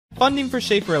Funding for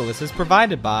Schaefer-Ellis is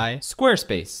provided by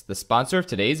Squarespace, the sponsor of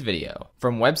today's video.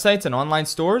 From websites and online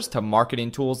stores to marketing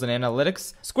tools and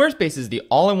analytics, Squarespace is the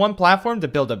all-in-one platform to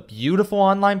build a beautiful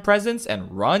online presence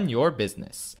and run your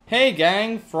business. Hey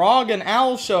gang, Frog and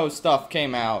Owl Show stuff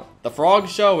came out. The Frog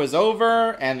Show is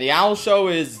over, and the Owl Show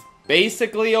is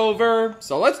basically over,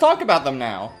 so let's talk about them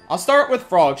now. I'll start with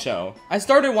Frog Show. I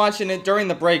started watching it during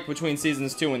the break between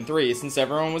seasons 2 and 3 since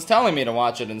everyone was telling me to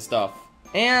watch it and stuff.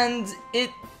 And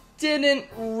it didn't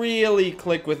really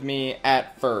click with me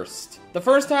at first. The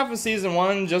first half of season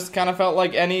 1 just kind of felt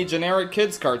like any generic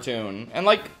kids cartoon, and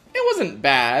like, it wasn't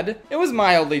bad. It was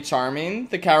mildly charming,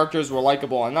 the characters were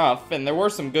likable enough, and there were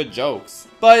some good jokes.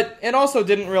 But it also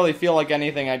didn't really feel like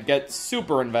anything I'd get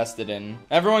super invested in.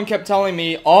 Everyone kept telling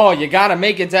me, oh, you gotta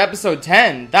make it to episode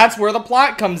 10, that's where the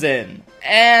plot comes in.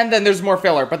 And then there's more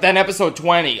filler, but then episode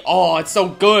 20, oh, it's so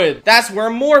good, that's where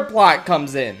more plot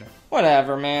comes in.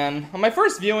 Whatever, man. On my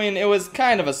first viewing, it was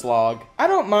kind of a slog. I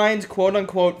don't mind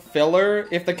quote-unquote filler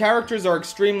if the characters are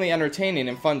extremely entertaining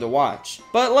and fun to watch.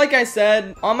 But like I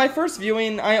said, on my first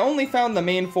viewing, I only found the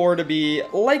main four to be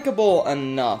likable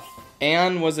enough.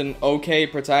 Anne was an okay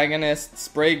protagonist,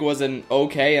 Sprague was an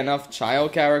okay enough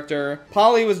child character,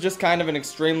 Polly was just kind of an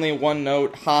extremely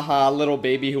one-note, haha, little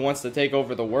baby who wants to take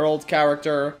over the world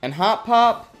character, and Hot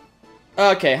Pop?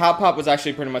 Okay, Hot Pop was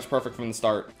actually pretty much perfect from the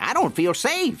start. I don't feel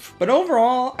safe. But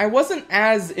overall, I wasn't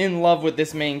as in love with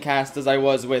this main cast as I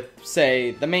was with,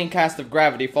 say, the main cast of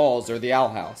Gravity Falls or The Owl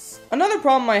House. Another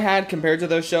problem I had compared to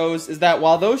those shows is that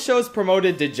while those shows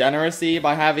promoted degeneracy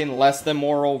by having less than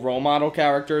moral role model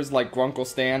characters like Grunkle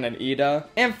Stan and Ida,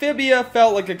 Amphibia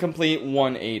felt like a complete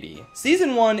 180.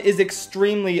 Season 1 is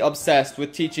extremely obsessed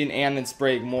with teaching Anne and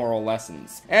Sprague moral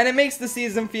lessons, and it makes the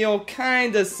season feel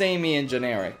kinda samey and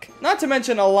generic. Not to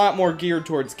mention a lot more geared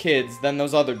towards kids than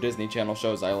those other Disney Channel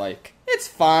shows I like. It's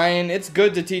fine, it's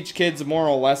good to teach kids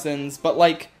moral lessons, but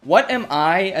like, what am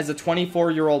I, as a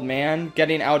 24-year-old man,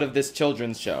 getting out of this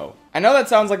children's show? I know that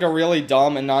sounds like a really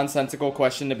dumb and nonsensical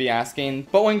question to be asking,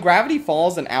 but when Gravity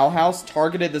Falls and Owl House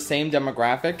targeted the same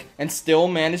demographic and still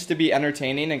managed to be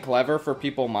entertaining and clever for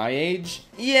people my age,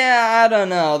 yeah, I don't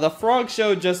know, the Frog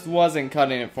Show just wasn't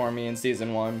cutting it for me in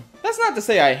season 1. That's not to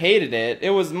say I hated it,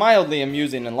 it was mildly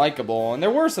amusing and likable, and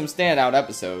there were some standout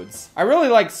episodes. I really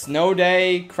liked Snow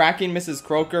Day, Cracking Mrs.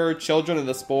 Croker, Children of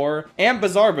the Spore, and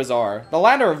Bizarre Bazaar, the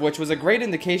latter of which was a great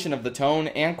indication of the tone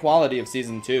and quality of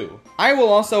season 2. I will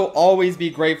also always be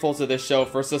grateful to this show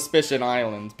for Suspicion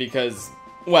Island, because,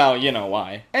 well, you know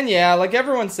why. And yeah, like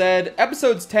everyone said,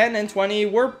 episodes 10 and 20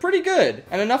 were pretty good,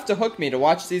 and enough to hook me to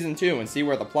watch season 2 and see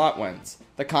where the plot went.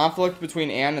 The conflict between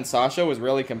Anne and Sasha was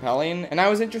really compelling, and I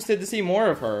was interested to see more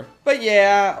of her. But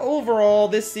yeah, overall,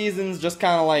 this season's just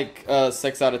kinda like a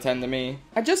 6 out of 10 to me.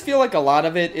 I just feel like a lot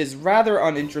of it is rather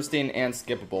uninteresting and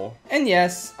skippable. And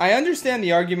yes, I understand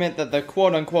the argument that the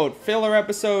quote-unquote filler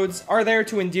episodes are there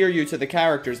to endear you to the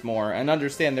characters more and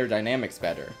understand their dynamics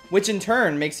better, which in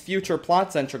turn makes future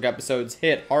plot-centric episodes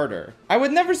hit harder. I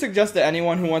would never suggest to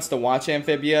anyone who wants to watch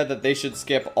Amphibia that they should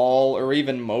skip all or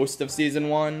even most of season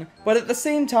 1, but at the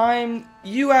same time,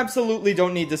 you absolutely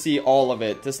don't need to see all of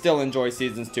it to still enjoy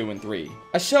seasons 2 and 3.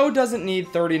 A show doesn't need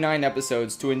 39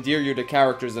 episodes to endear you to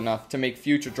characters enough to make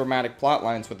future dramatic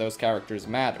plotlines with those characters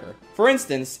matter. For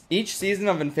instance, each season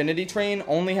of Infinity Train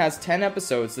only has 10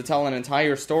 episodes to tell an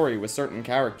entire story with certain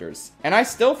characters, and I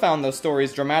still found those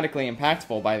stories dramatically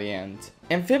impactful by the end.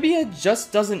 Amphibia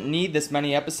just doesn't need this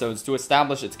many episodes to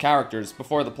establish its characters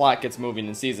before the plot gets moving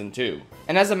in season 2.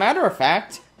 And as a matter of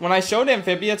fact, when I showed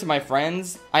Amphibia to my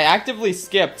friends, I actively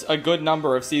skipped a good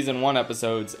number of season 1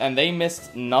 episodes, and they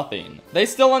missed nothing. They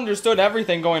still understood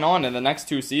everything going on in the next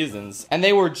 2 seasons, and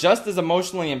they were just as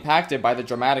emotionally impacted by the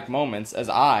dramatic moments as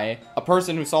I, a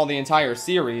person who saw the entire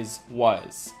series,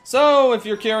 was. So, if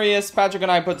you're curious, Patrick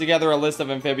and I put together a list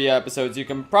of Amphibia episodes you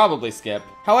can probably skip.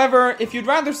 However, if you'd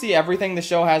rather see everything the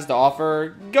show has to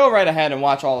offer, go right ahead and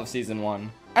watch all of season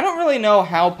 1. I don't really know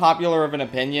how popular of an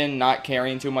opinion not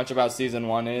caring too much about season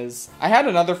 1 is. I had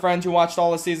another friend who watched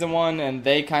all of season 1 and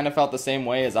they kind of felt the same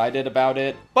way as I did about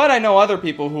it, but I know other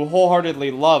people who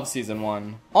wholeheartedly love season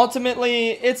 1. Ultimately,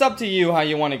 it's up to you how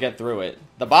you want to get through it.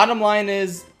 The bottom line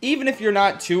is, even if you're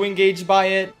not too engaged by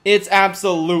it, it's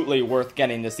absolutely worth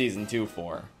getting to season 2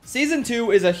 for. Season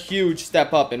 2 is a huge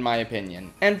step up in my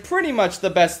opinion, and pretty much the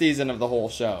best season of the whole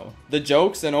show. The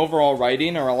jokes and overall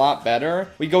writing are a lot better,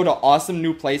 we go to awesome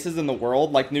new places in the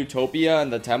world like Newtopia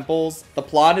and the temples, the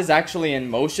plot is actually in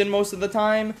motion most of the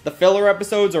time, the filler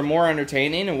episodes are more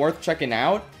entertaining and worth checking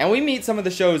out, and we meet some of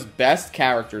the show's best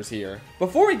characters here.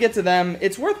 Before we get to them,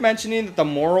 it's worth mentioning that the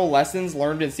moral lessons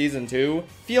learned in Season 2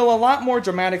 feel a lot more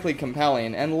dramatically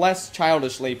compelling and less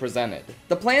childishly presented.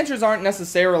 The planters aren't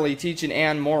necessarily teaching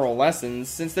Anne moral lessons,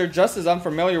 since they're just as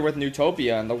unfamiliar with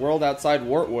Newtopia and the world outside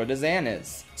Wortwood as Anne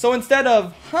is. So instead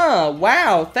of,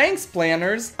 wow, thanks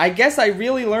planners, I guess I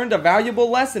really learned a valuable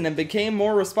lesson and became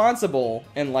more responsible,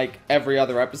 in like every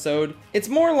other episode, it's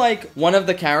more like one of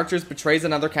the characters betrays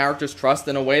another character's trust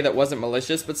in a way that wasn't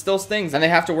malicious but still stings, and they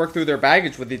have to work through their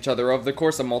baggage with each other over the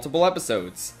course of multiple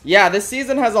episodes. Yeah, this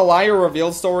season has a liar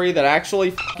revealed story that actually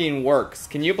fucking works.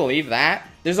 Can you believe that?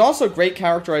 There's also great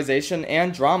characterization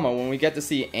and drama when we get to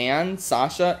see Anne,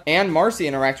 Sasha, and Marcy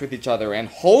interact with each other, and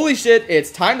holy shit, it's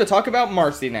time to talk about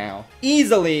Marcy now.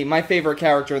 Easily my favorite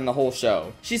character in the whole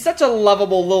show. She's such a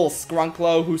lovable little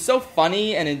skrunklo who's so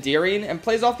funny and endearing and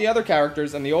plays off the other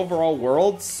characters and the overall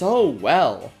world so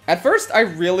well. At first, I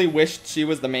really wished she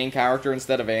was the main character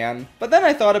instead of Anne, but then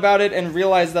I thought about it and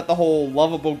realized that the whole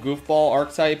lovable goofball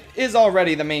archetype is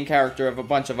already the main character of a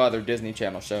bunch of other Disney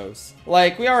Channel shows.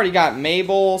 Like, we already got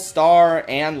Mabel, Star,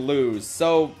 and Luz,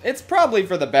 so it's probably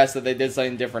for the best that they did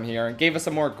something different here and gave us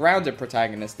a more grounded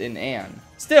protagonist in Anne.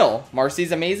 Still,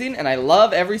 Marcy's amazing and I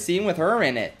love every scene with her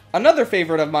in it. Another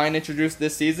favorite of mine introduced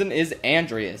this season is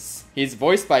Andreas. He's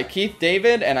voiced by Keith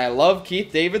David, and I love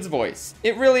Keith David's voice.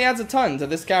 It really adds a ton to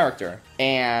this character.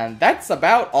 And that's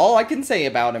about all I can say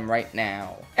about him right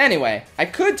now. Anyway, I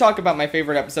could talk about my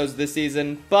favorite episodes this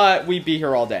season, but we'd be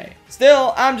here all day.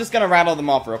 Still, I'm just gonna rattle them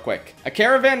off real quick. A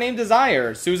Caravan Named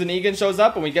Desire. Susan Egan shows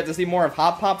up and we get to see more of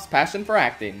Hop Pop's passion for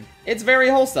acting. It's very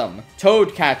wholesome.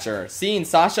 Toad Catcher. Seeing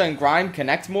Sasha and Grime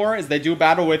connect more as they do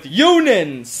battle with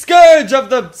Yunin, Scourge of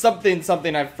the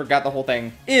something, I forgot the whole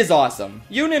thing, is awesome.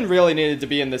 Yunin really needed to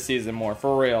be in this season more,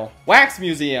 for real. Wax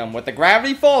Museum with the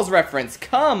Gravity Falls reference.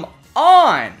 Come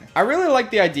on! I really like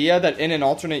the idea that in an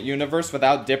alternate universe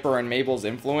without Dipper and Mabel's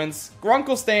influence,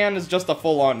 Grunkle Stan is just a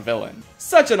full-on villain.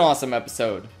 Such an awesome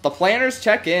episode. The planners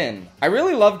check in. I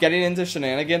really love getting into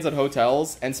shenanigans at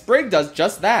hotels, and Sprig does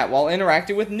just that while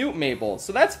interacting with Newt Mabel,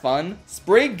 so that's fun.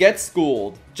 Sprig gets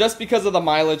schooled, just because of the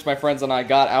mileage my friends and I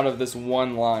got out of this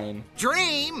one line.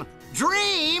 Dream!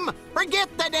 Dream!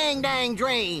 Forget the dang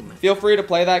dream! Feel free to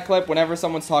play that clip whenever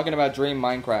someone's talking about Dream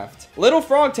Minecraft. Little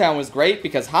Frogtown was great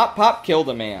because Hop Pop killed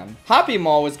a man. Hoppy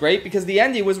Mall was great because the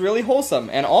ending was really wholesome,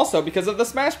 and also because of the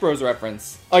Smash Bros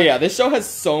reference. Oh yeah, this show has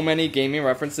so many gaming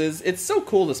references, it's so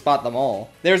cool to spot them all.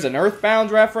 There's an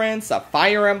Earthbound reference, a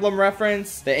Fire Emblem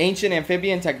reference, the ancient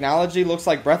amphibian technology looks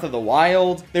like Breath of the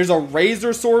Wild, there's a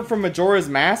razor sword from Majora's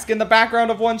Mask in the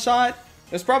background of one shot.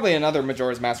 There's probably another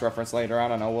Majora's Mask reference later, I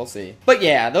don't know, we'll see. But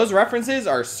yeah, those references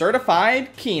are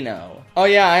certified Kino. Oh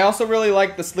yeah, I also really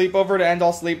like the sleepover to end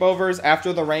all sleepovers,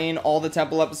 After the Rain, all the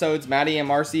Temple episodes, Maddie and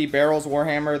Marcy, Barrels,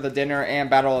 Warhammer, The Dinner, and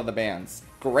Battle of the Bands.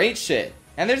 Great shit.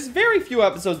 And there's very few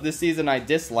episodes this season I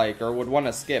dislike or would want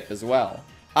to skip as well.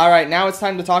 Alright, now it's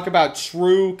time to talk about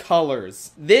True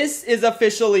Colors. This is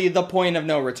officially the point of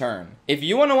no return. If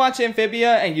you want to watch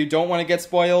Amphibia and you don't want to get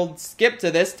spoiled, skip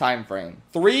to this time frame.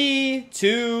 3,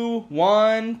 2,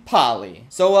 1, Polly.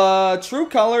 So, True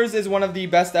Colors is one of the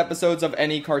best episodes of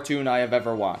any cartoon I have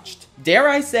ever watched. Dare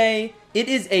I say, it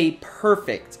is a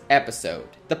perfect episode.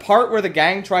 The part where the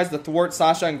gang tries to thwart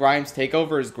Sasha and Grimes'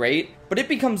 takeover is great, but it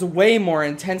becomes way more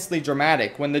intensely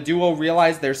dramatic when the duo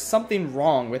realize there's something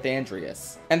wrong with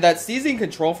Andreas, and that seizing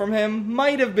control from him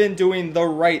might have been doing the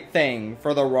right thing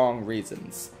for the wrong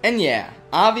reasons. And yeah,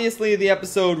 obviously the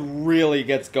episode really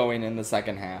gets going in the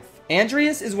second half.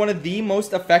 Andreas is one of the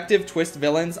most effective twist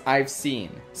villains I've seen,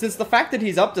 since the fact that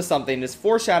he's up to something is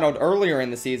foreshadowed earlier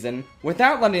in the season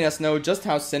without letting us know just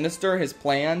how sinister his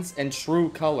plans and true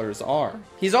colors are.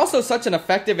 He's also such an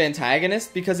effective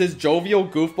antagonist because his jovial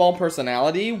goofball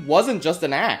personality wasn't just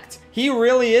an act. He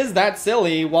really is that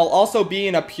silly while also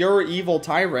being a pure evil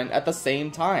tyrant at the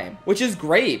same time, which is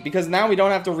great because now we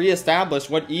don't have to reestablish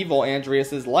what evil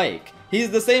Andreas is like. He's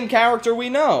the same character we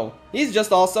know. He's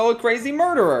just also a crazy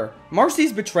murderer.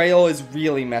 Marcy's betrayal is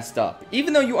really messed up,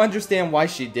 even though you understand why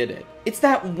she did it. It's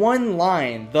that one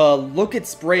line, the "look at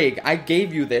Sprig, I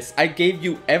gave you this, I gave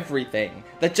you everything,"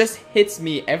 that just hits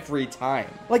me every time.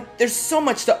 Like, there's so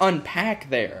much to unpack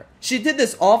there. She did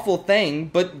this awful thing,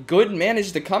 but good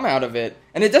managed to come out of it.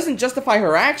 And it doesn't justify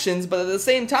her actions, but at the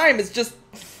same time, it's just...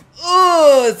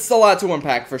 it's a lot to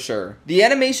unpack for sure. The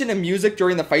animation and music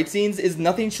during the fight scenes is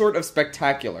nothing short of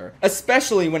spectacular,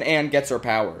 especially when Anne gets her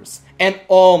powers. And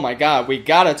oh my god, we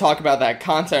gotta talk about that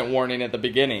content warning at the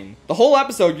beginning. The whole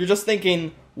episode, you're just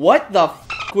thinking, what the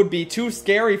f would be too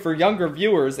scary for younger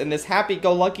viewers in this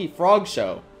happy-go-lucky frog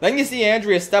show? Then you see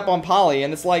Andrea step on Polly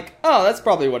and it's like, oh, that's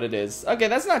probably what it is. Okay,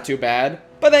 that's not too bad.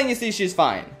 But then you see she's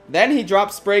fine. Then he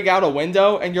drops Sprague out a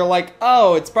window, and you're like,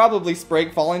 oh, it's probably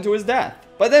Sprague falling to his death.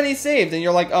 But then he's saved, and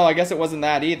you're like, oh, I guess it wasn't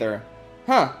that either.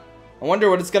 Huh. I wonder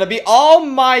what it's gonna be. Oh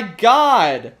my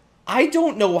god! I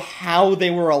don't know how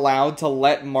they were allowed to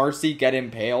let Marcy get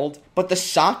impaled, but the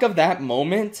shock of that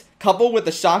moment, coupled with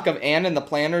the shock of Anne and the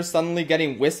planners suddenly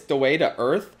getting whisked away to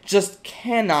Earth, just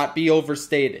cannot be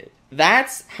overstated.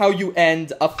 That's how you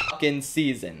end a fucking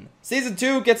season. Season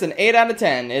 2 gets an 8 out of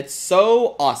 10. It's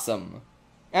so awesome.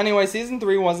 Anyway, Season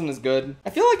 3 wasn't as good. I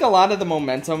feel like a lot of the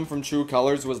momentum from True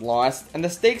Colors was lost, and the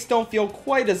stakes don't feel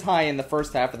quite as high in the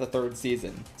first half of the 3rd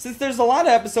season. Since there's a lot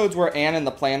of episodes where Anne and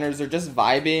the planners are just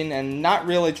vibing and not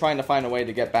really trying to find a way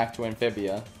to get back to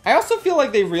Amphibia. I also feel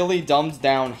like they really dumbed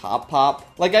down Hop Pop.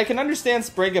 Like, I can understand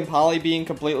Sprig and Polly being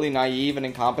completely naive and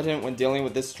incompetent when dealing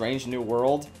with this strange new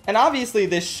world, and obviously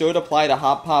this should apply to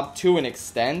Hop Pop to an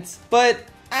extent, but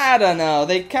I don't know,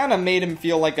 they kind of made him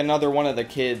feel like another one of the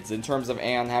kids in terms of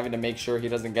Anne having to make sure he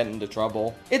doesn't get into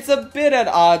trouble. It's a bit at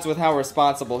odds with how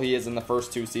responsible he is in the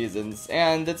first 2 seasons,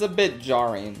 and it's a bit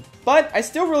jarring. But I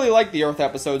still really like the Earth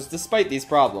episodes despite these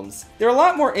problems. They're a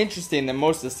lot more interesting than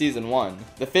most of Season 1.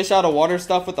 The fish out of water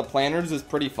stuff with the planners is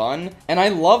pretty fun, and I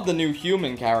love the new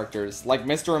human characters, like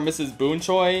Mr. and Mrs.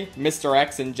 Boonchoy, Mr.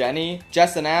 X and Jenny,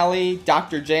 Jess and Allie,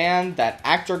 Dr. Jan, that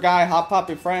actor guy Hop Pop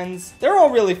and Friends. They're all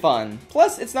really fun.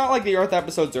 Plus, it's not like the Earth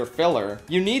episodes are filler.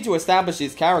 You need to establish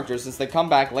these characters since they come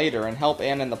back later and help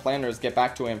Anne and the planners get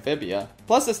back to Amphibia.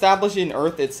 Plus, establishing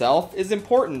Earth itself is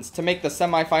important to make the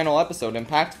semi-final episode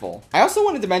impactful. I also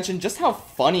wanted to mention just how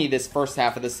funny this first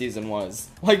half of the season was.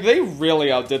 Like, they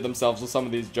really outdid themselves with some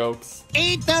of these jokes.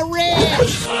 Eat the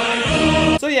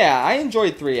rich! So yeah, I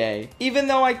enjoyed 3A, even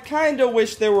though I kinda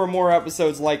wish there were more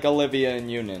episodes like Olivia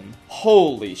and Union.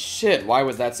 Holy shit, why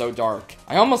was that so dark?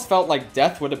 I almost felt like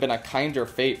death would have been a kinder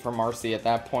fate for Marcy at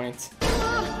that point.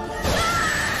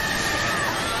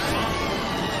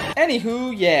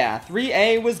 Anywho, yeah,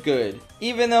 3A was good,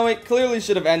 even though it clearly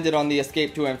should have ended on the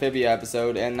Escape to Amphibia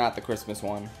episode and not the Christmas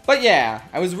one. But yeah,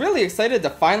 I was really excited to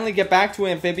finally get back to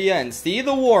Amphibia and see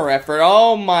the war effort.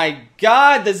 Oh my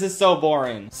god, this is so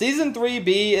boring. Season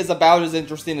 3B is about as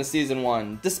interesting as Season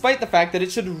 1, despite the fact that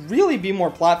it should really be more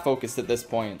plot focused at this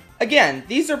point. Again,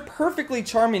 these are perfectly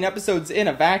charming episodes in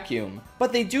a vacuum,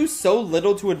 but they do so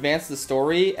little to advance the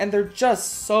story, and they're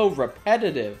just so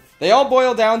repetitive. They all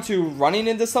boil down to running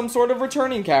into some sort of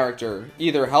returning character,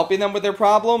 either helping them with their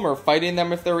problem or fighting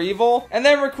them if they're evil, and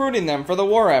then recruiting them for the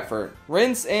war effort.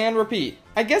 Rinse and repeat.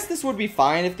 I guess this would be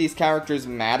fine if these characters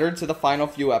mattered to the final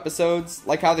few episodes,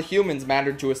 like how the humans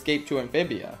mattered to Escape to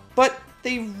Amphibia. But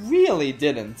they really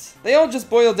didn't. They all just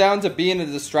boil down to being a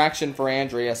distraction for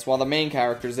Andreas while the main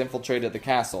characters infiltrated the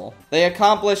castle. They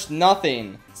accomplished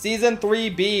nothing. Season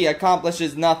 3B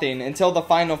accomplishes nothing until the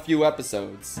final few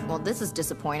episodes. Well, this is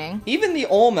disappointing. Even the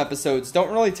Ulm episodes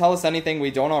don't really tell us anything we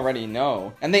don't already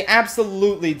know, and they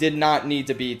absolutely did not need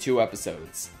to be 2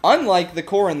 episodes. Unlike The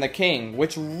Core and the King,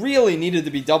 which really needed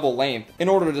to be double length in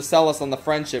order to sell us on the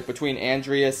friendship between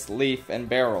Andreas, Leif, and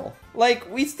Beryl.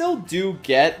 Like, we still do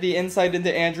get the insight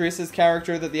into Andreas'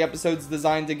 character that the episode's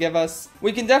designed to give us.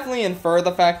 We can definitely infer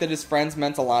the fact that his friends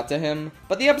meant a lot to him,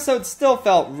 but the episode still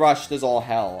felt rushed as all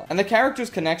hell, and the characters'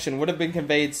 connection would have been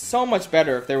conveyed so much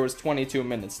better if there was 22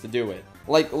 minutes to do it.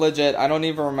 Like, legit, I don't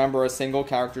even remember a single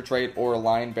character trait or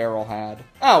line Beryl had.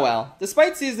 Oh well,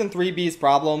 despite Season 3B's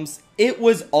problems, it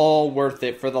was all worth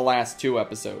it for the last 2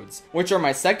 episodes, which are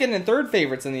my second and third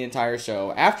favorites in the entire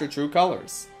show, after True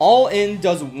Colors. All In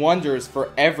does wonders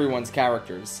for everyone's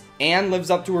characters. Anne lives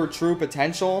up to her true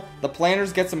potential, the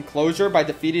planners get some closure by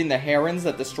defeating the Herons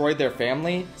that destroyed their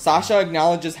family, Sasha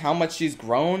acknowledges how much she's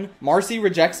grown, Marcy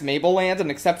rejects Mabelland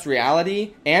and accepts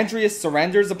reality, Andreas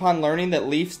surrenders upon learning that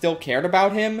Leif still cared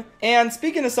about him, and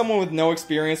speaking as someone with no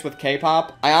experience with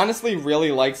K-pop, I honestly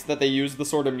really liked that they used the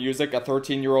sort of music a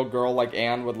 13-year-old girl like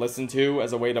Anne would listen to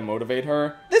as a way to motivate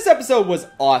her. This episode was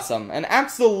awesome, and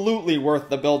absolutely worth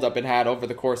the build-up it had over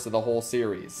the course of the whole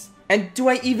series. And do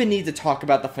I even need to talk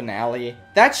about the finale?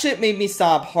 That shit made me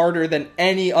sob harder than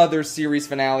any other series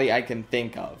finale I can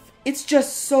think of. It's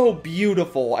just so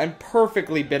beautiful and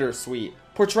perfectly bittersweet,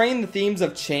 portraying the themes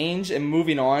of change and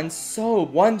moving on so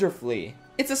wonderfully.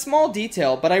 It's a small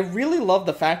detail, but I really love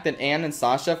the fact that Anne and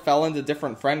Sasha fell into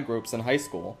different friend groups in high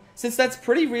school, since that's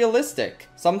pretty realistic.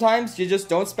 Sometimes you just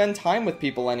don't spend time with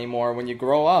people anymore when you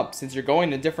grow up since you're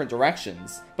going in different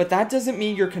directions. But that doesn't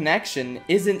mean your connection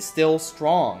isn't still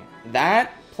strong.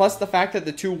 That, plus the fact that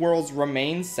the 2 worlds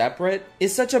remain separate,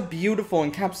 is such a beautiful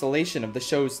encapsulation of the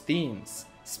show's themes.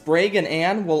 Sprague and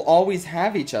Anne will always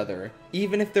have each other,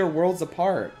 even if they're worlds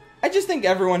apart. I just think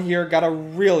everyone here got a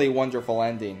really wonderful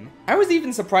ending. I was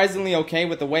even surprisingly okay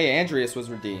with the way Andreas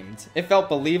was redeemed. It felt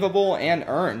believable and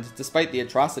earned, despite the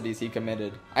atrocities he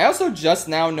committed. I also just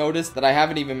now noticed that I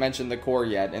haven't even mentioned the core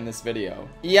yet in this video.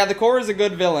 Yeah, the core is a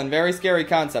good villain, very scary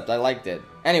concept, I liked it.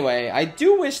 Anyway, I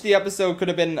do wish the episode could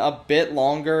have been a bit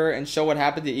longer and show what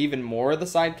happened to even more of the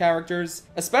side characters,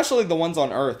 especially the ones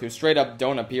on Earth who straight up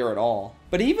don't appear at all.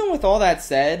 But even with all that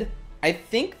said, I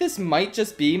think this might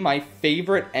just be my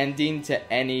favorite ending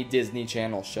to any Disney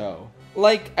Channel show.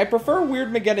 Like, I prefer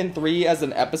Weirdmageddon 3 as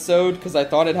an episode because I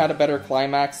thought it had a better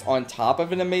climax on top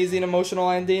of an amazing emotional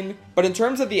ending, but in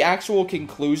terms of the actual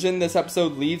conclusion this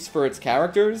episode leaves for its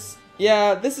characters,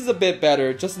 yeah, this is a bit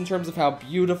better just in terms of how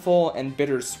beautiful and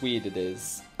bittersweet it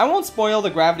is. I won't spoil the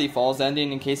Gravity Falls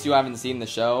ending in case you haven't seen the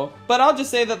show, but I'll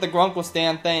just say that the Grunkle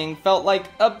Stan thing felt like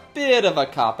a bit of a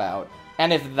cop-out.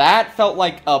 And if that felt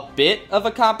like a bit of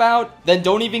a cop-out, then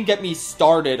don't even get me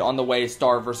started on the way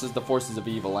Star vs. the Forces of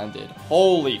Evil ended.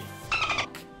 Holy f***.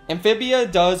 Amphibia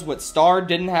does what Star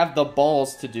didn't have the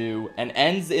balls to do and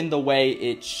ends in the way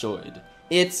it should.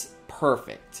 It's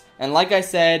perfect. And like I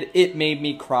said, it made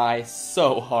me cry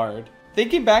so hard.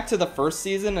 Thinking back to the first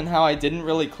season and how I didn't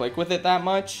really click with it that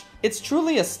much, it's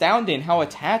truly astounding how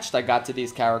attached I got to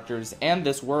these characters and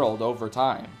this world over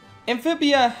time.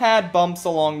 Amphibia had bumps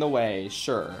along the way,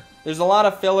 sure. There's a lot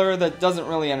of filler that doesn't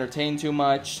really entertain too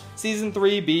much. Season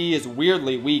 3B is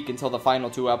weirdly weak until the final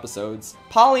 2 episodes.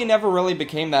 Polly never really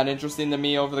became that interesting to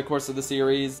me over the course of the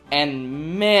series.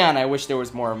 And man, I wish there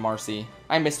was more of Marcy.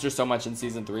 I missed her so much in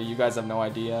Season 3, you guys have no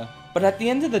idea. But at the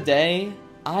end of the day,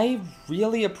 I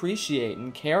really appreciate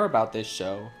and care about this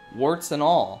show, warts and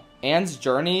all. Anne's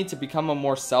journey to become a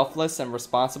more selfless and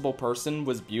responsible person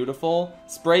was beautiful.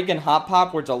 Sprague and Hop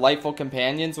Pop were delightful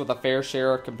companions with a fair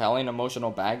share of compelling emotional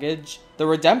baggage. The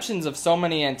redemptions of so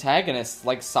many antagonists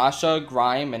like Sasha,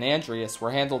 Grime, and Andreas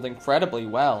were handled incredibly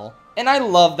well. And I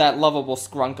love that lovable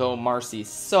Scrunko Marcy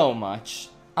so much.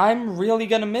 I'm really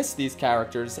gonna miss these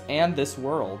characters and this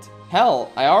world.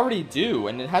 Hell, I already do,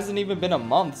 and it hasn't even been a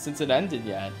month since it ended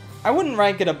yet. I wouldn't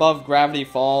rank it above Gravity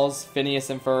Falls, Phineas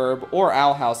and Ferb, or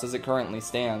Owl House as it currently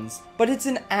stands, but it's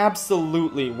an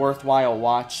absolutely worthwhile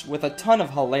watch with a ton of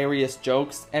hilarious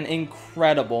jokes and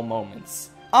incredible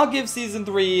moments. I'll give Season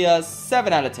 3 a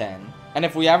 7 out of 10, and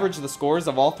if we average the scores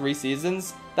of all 3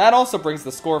 seasons, that also brings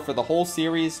the score for the whole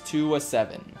series to a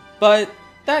 7. But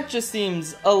that just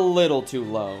seems a little too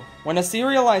low. When a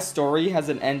serialized story has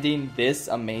an ending this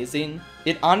amazing,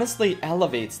 it honestly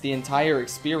elevates the entire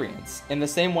experience, in the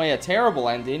same way a terrible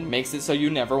ending makes it so you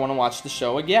never want to watch the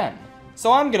show again.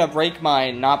 So I'm gonna break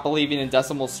my not believing in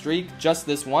decimals streak just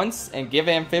this once and give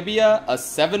Amphibia a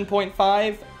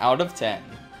 7.5 out of 10.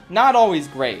 Not always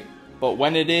great, but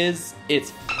when it is, it's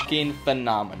fucking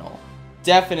phenomenal.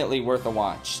 Definitely worth a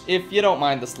watch, if you don't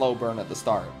mind the slow burn at the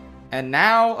start. And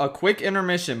now, a quick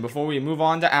intermission before we move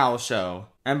on to Owl Show.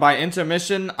 And by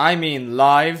intermission, I mean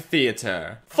live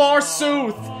theater.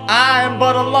 Forsooth, I am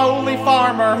but a lowly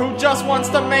farmer who just wants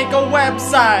to make a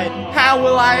website. How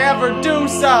will I ever do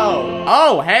so?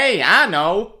 Oh, hey, I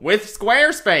know. With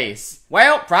Squarespace.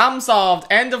 Well, problem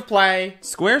solved. End of play.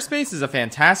 Squarespace is a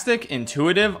fantastic,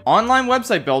 intuitive, online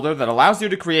website builder that allows you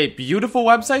to create beautiful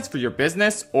websites for your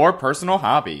business or personal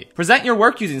hobby. Present your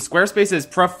work using Squarespace's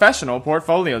professional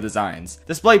portfolio designs.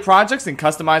 Display projects in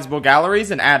customizable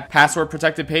galleries and add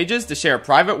password-protected pages to share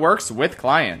private works with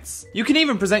clients. You can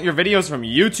even present your videos from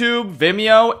YouTube,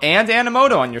 Vimeo, and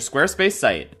Animoto on your Squarespace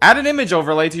site. Add an image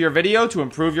overlay to your video to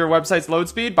improve your website's load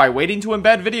speed by waiting to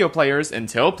embed video players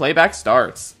until playback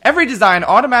starts. Every design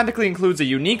automatically includes a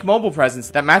unique mobile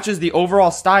presence that matches the overall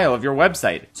style of your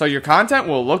website, so your content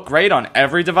will look great on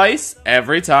every device,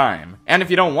 every time. And if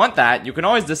you don't want that, you can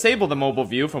always disable the mobile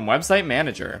view from Website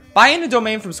Manager. Buying a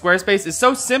domain from Squarespace is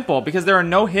so simple because there are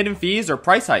no hidden fees or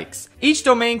price hikes. Each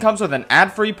domain comes with an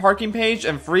ad-free parking page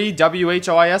and free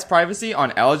WHOIS privacy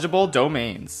on eligible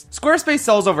domains. Squarespace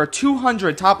sells over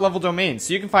 200 top-level domains,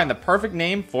 so you can find the perfect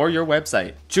name for your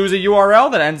website. Choose a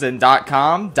URL that ends in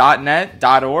 .com, .net,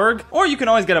 .org, or you can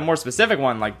always get a more specific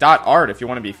one like .art if you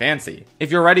want to be fancy.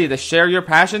 If you're ready to share your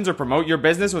passions or promote your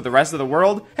business with the rest of the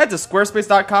world, head to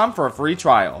squarespace.com for a free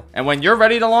trial. And when you're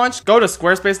ready to launch, go to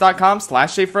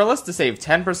squarespace.com/ShayFrillis to save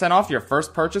 10% off your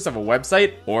first purchase of a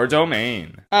website or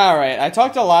domain. Alright, I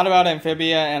talked a lot about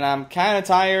Amphibia and I'm kinda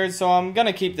tired, so I'm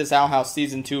gonna keep this Owl House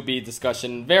Season 2B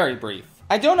discussion very brief.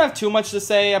 I don't have too much to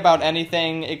say about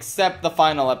anything except the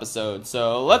final episode,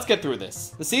 so let's get through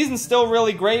this. The season's still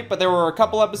really great, but there were a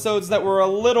couple episodes that were a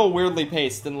little weirdly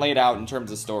paced and laid out in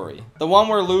terms of story. The one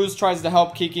where Luz tries to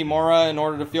help Kikimora in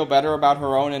order to feel better about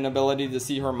her own inability to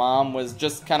see her mom was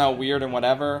just kinda weird and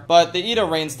whatever, but the Ida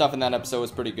Rain stuff in that episode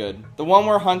was pretty good. The one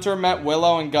where Hunter met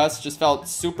Willow and Gus just felt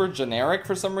super generic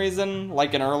for some reason,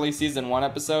 like an early season 1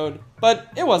 episode, but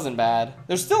it wasn't bad.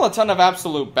 There's still a ton of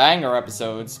absolute banger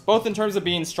episodes, both in terms of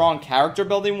being strong character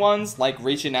building ones, like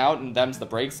Reaching Out and Them's the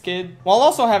Breaks Kid, while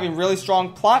also having really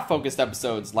strong plot focused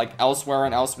episodes like Elsewhere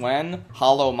and Elsewhen,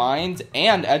 Hollow Mind,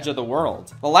 and Edge of the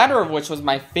World, the latter of which was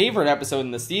my favorite episode in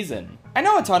the season. I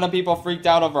know a ton of people freaked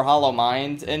out over Hollow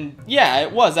Mind, and yeah,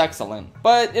 it was excellent,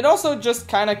 but it also just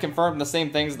kinda confirmed the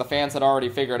same things the fans had already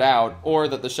figured out, or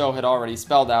that the show had already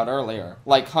spelled out earlier,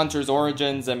 like Hunter's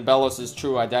origins and Belos's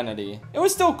true identity. It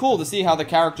was still cool to see how the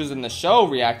characters in the show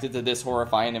reacted to this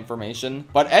horrifying information,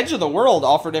 but Edge of the World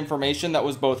offered information that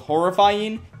was both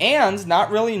horrifying and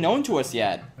not really known to us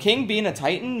yet. King being a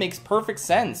Titan makes perfect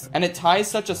sense, and it ties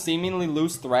such a seemingly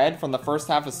loose thread from the first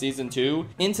half of season 2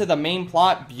 into the main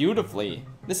plot beautifully.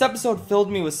 This episode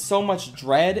filled me with so much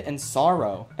dread and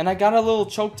sorrow, and I got a little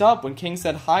choked up when King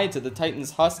said hi to the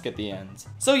Titan's husk at the end.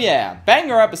 So yeah,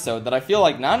 banger episode that I feel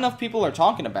like not enough people are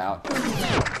talking about.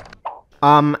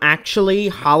 Actually,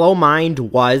 Hollow Mind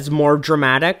was more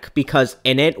dramatic because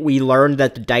in it we learned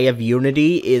that the Day of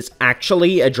Unity is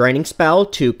actually a draining spell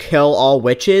to kill all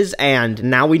witches, and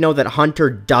now we know that Hunter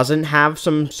doesn't have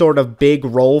some sort of big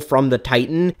role from the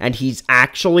Titan, and he's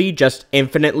actually just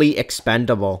infinitely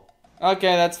expendable.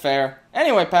 Okay, that's fair.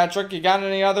 Anyway, Patrick, you got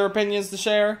any other opinions to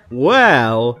share?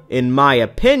 Well, in my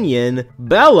opinion,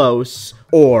 Belos,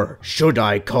 or should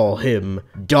I call him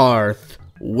Darth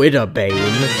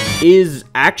Widowbane, is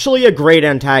actually a great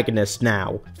antagonist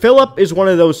now. Philip is one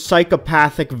of those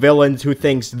psychopathic villains who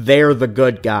thinks they're the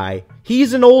good guy.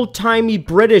 He's an old-timey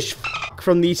British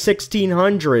from the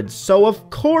 1600s, so of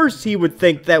course he would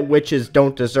think that witches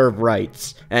don't deserve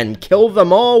rights, and kill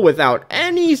them all without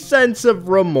any sense of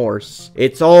remorse.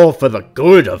 It's all for the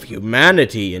good of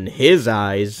humanity in his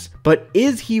eyes. But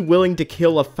is he willing to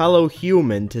kill a fellow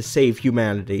human to save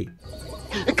humanity?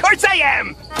 Of course I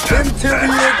am!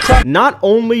 Not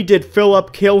only did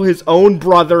Philip kill his own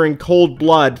brother in cold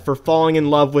blood for falling in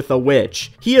love with a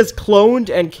witch, he has cloned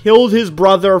and killed his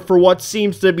brother for what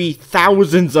seems to be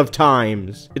thousands of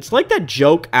times. It's like that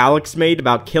joke Alex made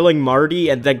about killing Marty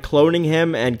and then cloning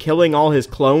him and killing all his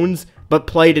clones, but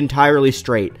played entirely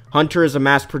straight. Hunter is a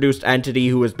mass-produced entity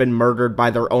who has been murdered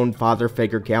by their own father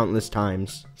figure countless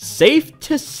times. Safe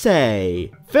to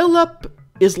say, Philip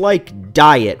is like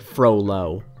Diet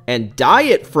Frollo, and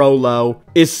Diet Frollo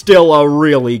is still a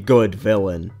really good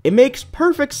villain. It makes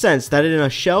perfect sense that in a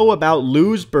show about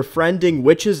Luz befriending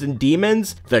witches and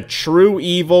demons, the true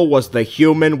evil was the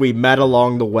human we met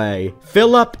along the way.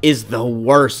 Philip is the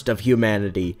worst of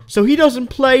humanity, so he doesn't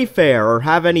play fair or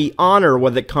have any honor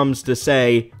when it comes to,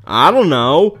 say, I don't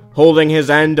know, holding his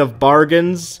end of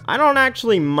bargains. I don't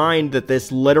actually mind that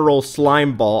this literal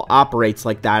slime ball operates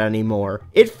like that anymore.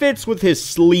 It fits with his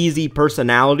sleazy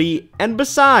personality, and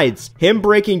besides, him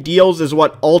breaking deals is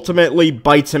what ultimately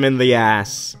bites him in the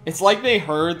ass. It's like they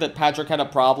heard that Patrick had a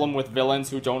problem with villains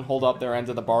who don't hold up their end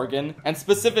of the bargain, and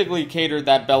specifically catered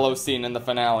that Belos scene in the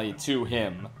finale to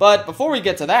him. But before we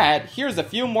get to that, here's a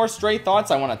few more stray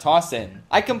thoughts I want to toss in.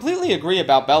 I completely agree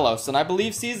about Belos, and I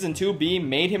believe Season 2B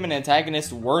made him an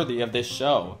antagonist worthy of this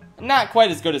show. Not quite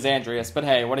as good as Andreas, but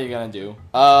hey, what are you gonna do?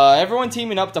 Everyone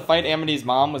teaming up to fight Amity's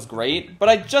mom was great, but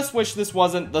I just wish this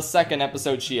wasn't the second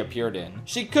episode she appeared in.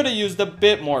 She could have used a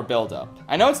bit more build-up.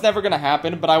 I know it's never gonna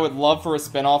happen, but I would love for a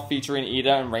spin-off featuring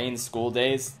Ida and Rain's school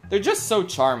days. They're just so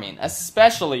charming,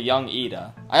 especially young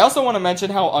Ida. I also want to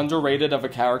mention how underrated of a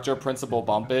character Principal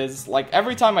Bump is. Like,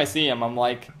 every time I see him, I'm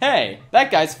like, hey,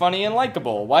 that guy's funny and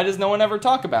likable. Why does no one ever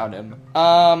talk about him?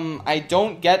 I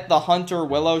don't get the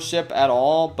Hunter-Willow ship at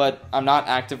all, but I'm not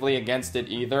actively against it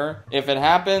either. If it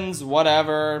happens,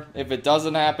 whatever. If it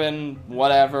doesn't happen,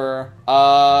 whatever.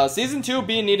 Season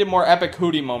 2B needed more epic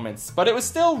Hootie moments, but it was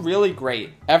still really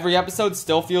great. Every episode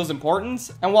still feels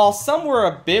important, and while some were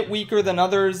a bit weaker than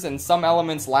others and some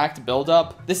elements lacked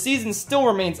build-up, the season still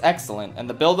remains excellent, and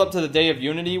the build-up to the Day of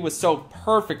Unity was so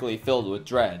perfectly filled with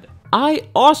dread. I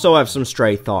also have some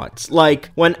stray thoughts, like,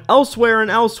 when Elsewhere and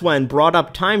Elsewhen brought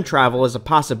up time travel as a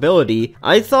possibility,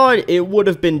 I thought it would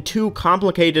have been too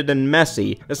complicated and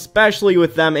messy, especially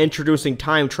with them introducing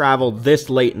time travel this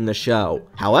late in the show.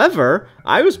 However,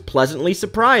 I was pleasantly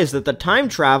surprised that the time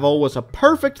travel was a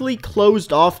perfectly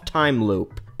closed-off time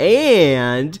loop.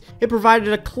 And it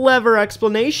provided a clever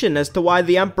explanation as to why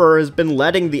the Emperor has been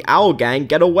letting the Owl Gang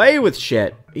get away with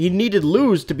shit. He needed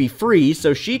Luz to be free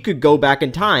so she could go back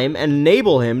in time and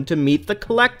enable him to meet the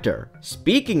Collector.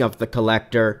 Speaking of the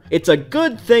Collector, it's a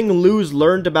good thing Luz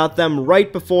learned about them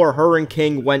right before her and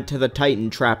King went to the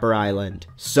Titan Trapper Island.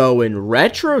 So in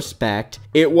retrospect,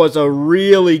 it was a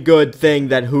really good thing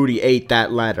that Hootie ate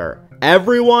that letter.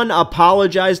 Everyone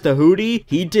apologized to Hootie.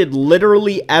 He did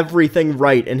literally everything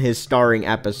right in his starring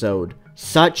episode.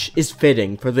 Such is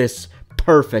fitting for this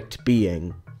perfect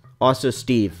being. Also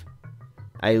Steve.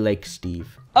 I like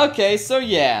Steve. Okay, so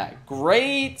yeah,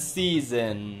 great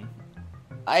season.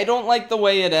 I don't like the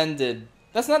way it ended.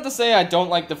 That's not to say I don't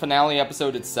like the finale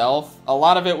episode itself. A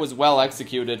lot of it was well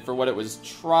executed for what it was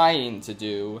trying to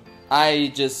do.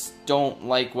 I just don't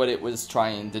like what it was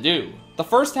trying to do. The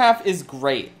first half is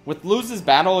great, with Luz's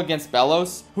battle against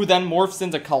Belos, who then morphs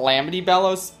into Calamity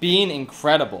Belos, being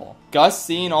incredible. Gus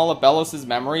seeing all of Belos'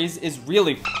 memories is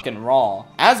really fucking raw,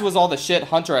 as was all the shit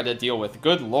Hunter had to deal with,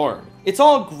 good lord. It's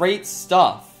all great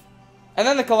stuff. And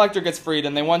then the Collector gets freed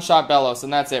and they one-shot Belos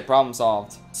and that's it, problem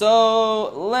solved. So,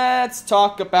 let's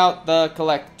talk about the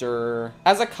Collector.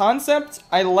 As a concept,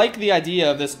 I like the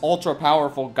idea of this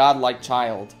ultra-powerful godlike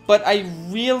child, but I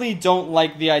really don't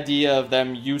like the idea of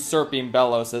them usurping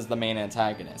Belos as the main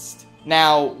antagonist.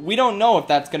 Now, we don't know if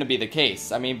that's going to be the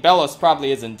case. I mean, Belos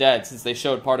probably isn't dead since they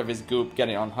showed part of his goop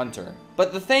getting on Hunter.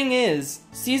 But the thing is,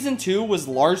 Season 2 was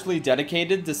largely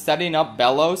dedicated to setting up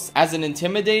Belos as an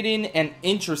intimidating and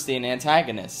interesting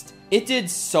antagonist. It did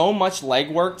so much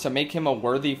legwork to make him a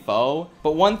worthy foe,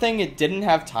 but one thing it didn't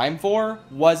have time for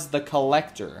was the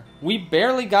Collector. We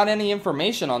barely got any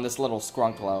information on this little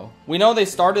skrunklo. We know they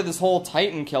started this whole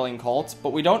Titan killing cult,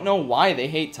 but we don't know why they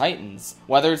hate Titans.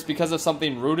 Whether it's because of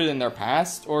something rooted in their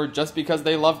past, or just because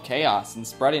they love chaos and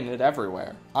spreading it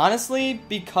everywhere. Honestly,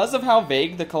 because of how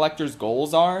vague the Collector's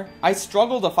goals are, I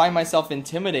struggle to find myself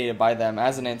intimidated by them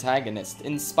as an antagonist,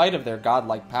 in spite of their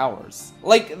godlike powers.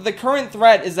 Like, the current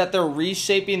threat is that they're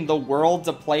reshaping the world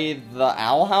to play the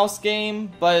Owl House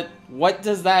game, but what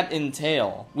does that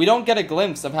entail? We don't get a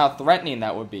glimpse of how threatening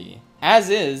that would be. As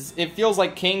is, it feels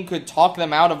like King could talk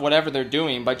them out of whatever they're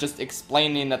doing by just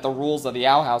explaining that the rules of the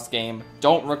Owl House game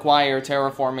don't require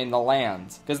terraforming the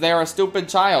land, because they're a stupid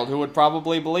child who would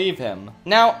probably believe him.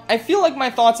 Now, I feel like my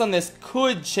thoughts on this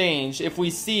could change if we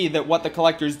see that what the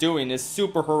Collector's doing is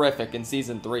super horrific in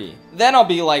Season 3. Then I'll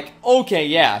be like, okay,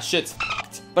 yeah, shit's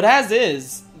fucked. But as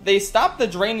is, they stop the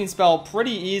draining spell pretty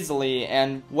easily,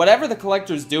 and whatever the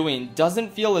Collector's doing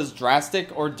doesn't feel as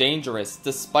drastic or dangerous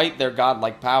despite their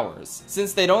godlike powers,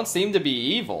 since they don't seem to be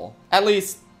evil. At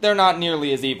least, they're not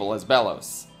nearly as evil as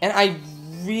Belos. And I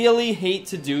really hate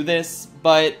to do this,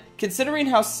 but considering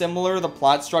how similar the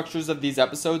plot structures of these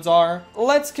episodes are,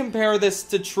 let's compare this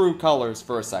to True Colors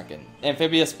for a second.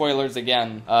 Amphibia Spoilers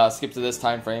again, skip to this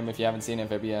time frame if you haven't seen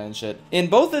Amphibia and shit. In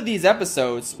both of these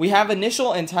episodes, we have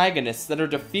initial antagonists that are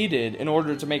defeated in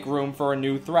order to make room for a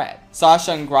new threat.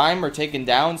 Sasha and Grime are taken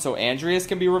down so Andreas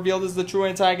can be revealed as the true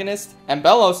antagonist, and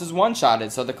Belos is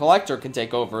one-shotted so the Collector can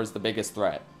take over as the biggest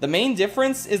threat. The main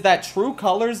difference is that True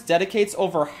Colors dedicates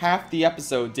over half the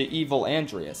episode to evil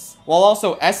Andreas, while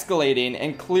also escalating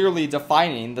and clearly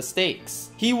defining the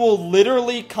stakes. He will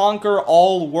literally conquer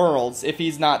all worlds if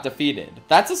he's not defeated.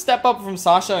 That's a step up from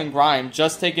Sasha and Grime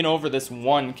just taking over this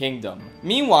one kingdom.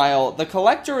 Meanwhile, the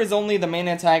Collector is only the main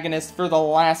antagonist for the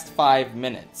last 5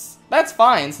 minutes. That's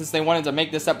fine since they wanted to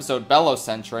make this episode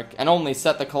Belos-centric and only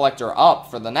set the Collector up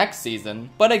for the next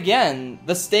season. But again,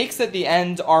 the stakes at the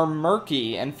end are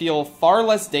murky and feel far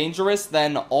less dangerous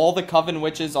than all the Coven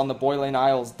witches on the Boiling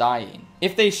Isles dying.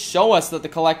 If they show us that the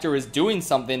Collector is doing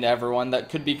something to everyone that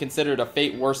could be considered a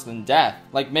fate worse than death,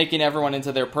 like making everyone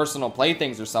into their personal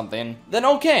playthings or something, then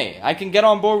okay, I can get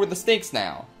on board with the stakes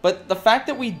now. But the fact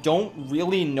that we don't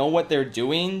really know what they're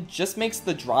doing just makes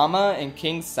the drama and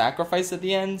King's sacrifice at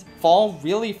the end fall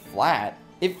really flat.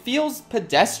 It feels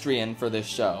pedestrian for this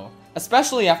show,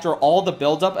 especially after all the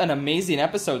build-up and amazing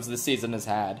episodes this season has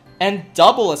had. And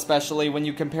double especially when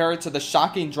you compare it to the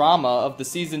shocking drama of the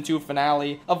Season 2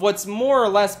 finale of what's more or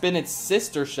less been its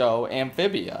sister show,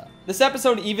 Amphibia. This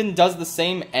episode even does the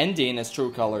same ending as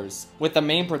True Colors, with the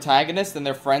main protagonist and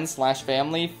their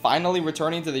friends/family finally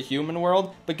returning to the human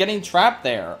world, but getting trapped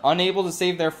there, unable to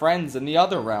save their friends in the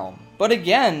other realm. But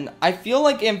again, I feel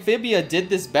like Amphibia did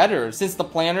this better since the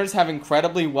planners have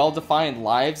incredibly well-defined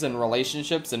lives and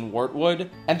relationships in Wartwood,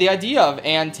 and the idea of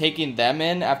Anne taking them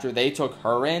in after they took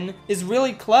her in is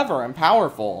really clever and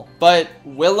powerful. But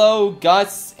Willow,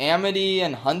 Gus, Amity,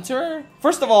 and Hunter?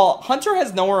 First of all, Hunter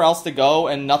has nowhere else to go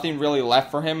and nothing really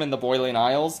left for him in the Boiling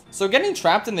Isles, so getting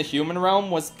trapped in the human realm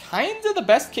was kinda the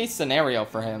best case scenario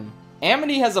for him.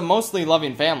 Amity has a mostly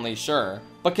loving family, sure,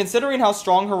 but considering how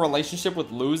strong her relationship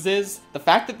with Luz is, the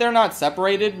fact that they're not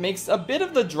separated makes a bit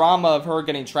of the drama of her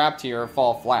getting trapped here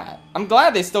fall flat. I'm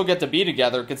glad they still get to be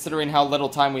together considering how little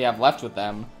time we have left with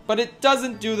them, but it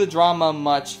doesn't do the drama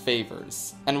much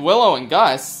favors. And Willow and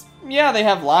Gus, yeah, they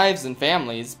have lives and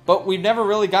families, but we've never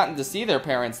really gotten to see their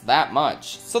parents that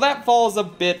much, so that falls a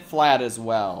bit flat as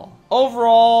well.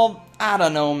 Overall, I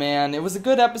don't know, man. It was a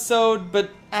good episode,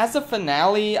 but as a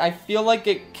finale, I feel like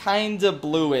it kinda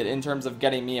blew it in terms of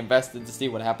getting me invested to see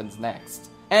what happens next.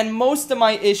 And most of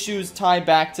my issues tie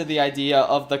back to the idea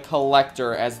of the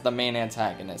Collector as the main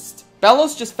antagonist.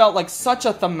 Bellows just felt like such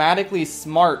a thematically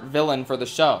smart villain for the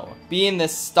show, being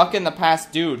this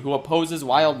stuck-in-the-past dude who opposes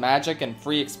wild magic and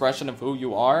free expression of who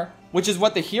you are, which is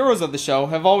what the heroes of the show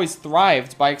have always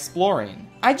thrived by exploring.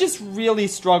 I just really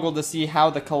struggle to see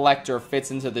how the Collector fits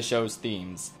into the show's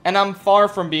themes, and I'm far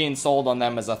from being sold on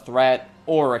them as a threat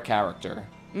or a character.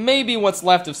 Maybe what's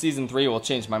left of Season 3 will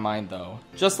change my mind though,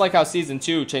 just like how Season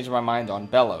 2 changed my mind on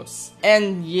Bellows.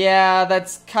 And yeah,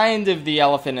 that's kind of the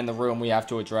elephant in the room we have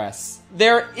to address.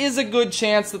 There is a good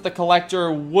chance that the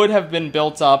Collector would have been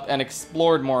built up and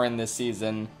explored more in this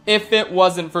season, if it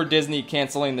wasn't for Disney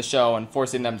canceling the show and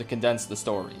forcing them to condense the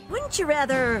story. Wouldn't you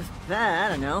rather, I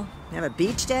don't know, have a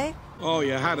beach day? Oh,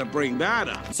 you had to bring that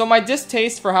up. So my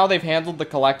distaste for how they've handled the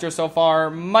Collector so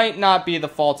far might not be the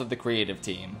fault of the creative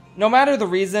team. No matter the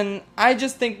reason, I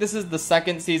just think this is the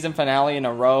second season finale in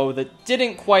a row that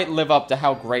didn't quite live up to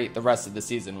how great the rest of the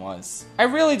season was. I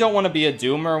really don't want to be a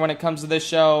doomer when it comes to this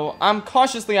show. I'm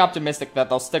cautiously optimistic that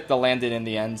they'll stick the landing in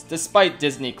the end, despite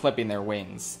Disney clipping their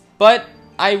wings. But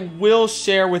I will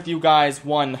share with you guys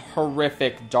one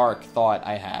horrific dark thought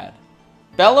I had.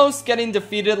 Bellows getting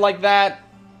defeated like that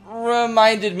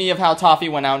reminded me of how Toffee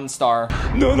went out in Star.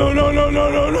 No.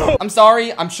 I'm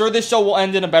sorry, I'm sure this show will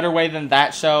end in a better way than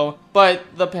that show, but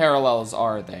the parallels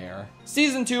are there.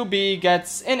 Season 2B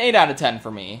gets an 8 out of 10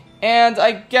 for me. And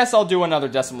I guess I'll do another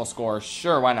decimal score,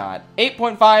 sure, why not?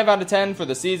 8.5 out of 10 for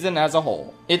the season as a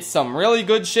whole. It's some really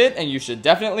good shit and you should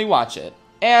definitely watch it.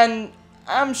 And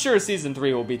I'm sure Season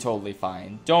 3 will be totally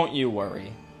fine, don't you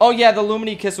worry. Oh yeah, the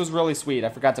Lumini kiss was really sweet, I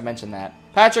forgot to mention that.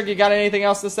 Patrick, you got anything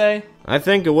else to say? I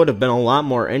think it would have been a lot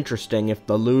more interesting if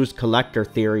the Luz Collector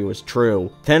theory was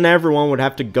true. Then everyone would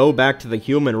have to go back to the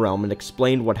human realm and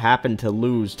explain what happened to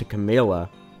Luz to Camila.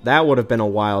 That would have been a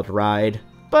wild ride.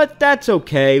 But that's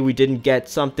okay, we didn't get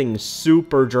something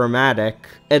super dramatic.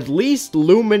 At least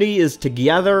Lumini is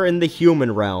together in the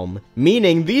human realm,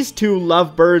 meaning these two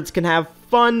lovebirds can have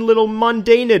fun little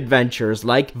mundane adventures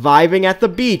like vibing at the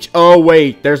beach. Oh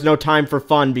wait, there's no time for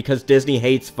fun because Disney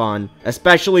hates fun,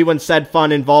 especially when said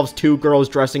fun involves two girls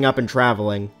dressing up and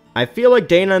traveling. I feel like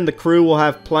Dana and the crew will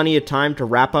have plenty of time to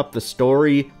wrap up the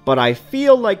story, but I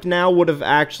feel like now would have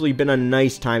actually been a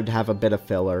nice time to have a bit of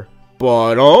filler.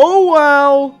 But oh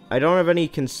well! I don't have any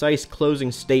concise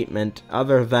closing statement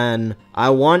other than I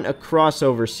want a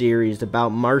crossover series about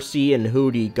Marcy and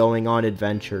Hootie going on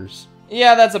adventures.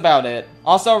 Yeah, that's about it.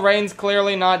 Also, Rain's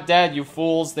clearly not dead, you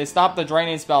fools. They stopped the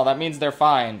draining spell, that means they're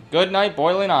fine. Good night,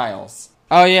 Boiling Isles.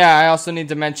 Oh yeah, I also need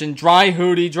to mention Dry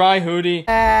Hootie, Dry Hootie.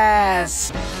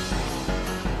 Yes!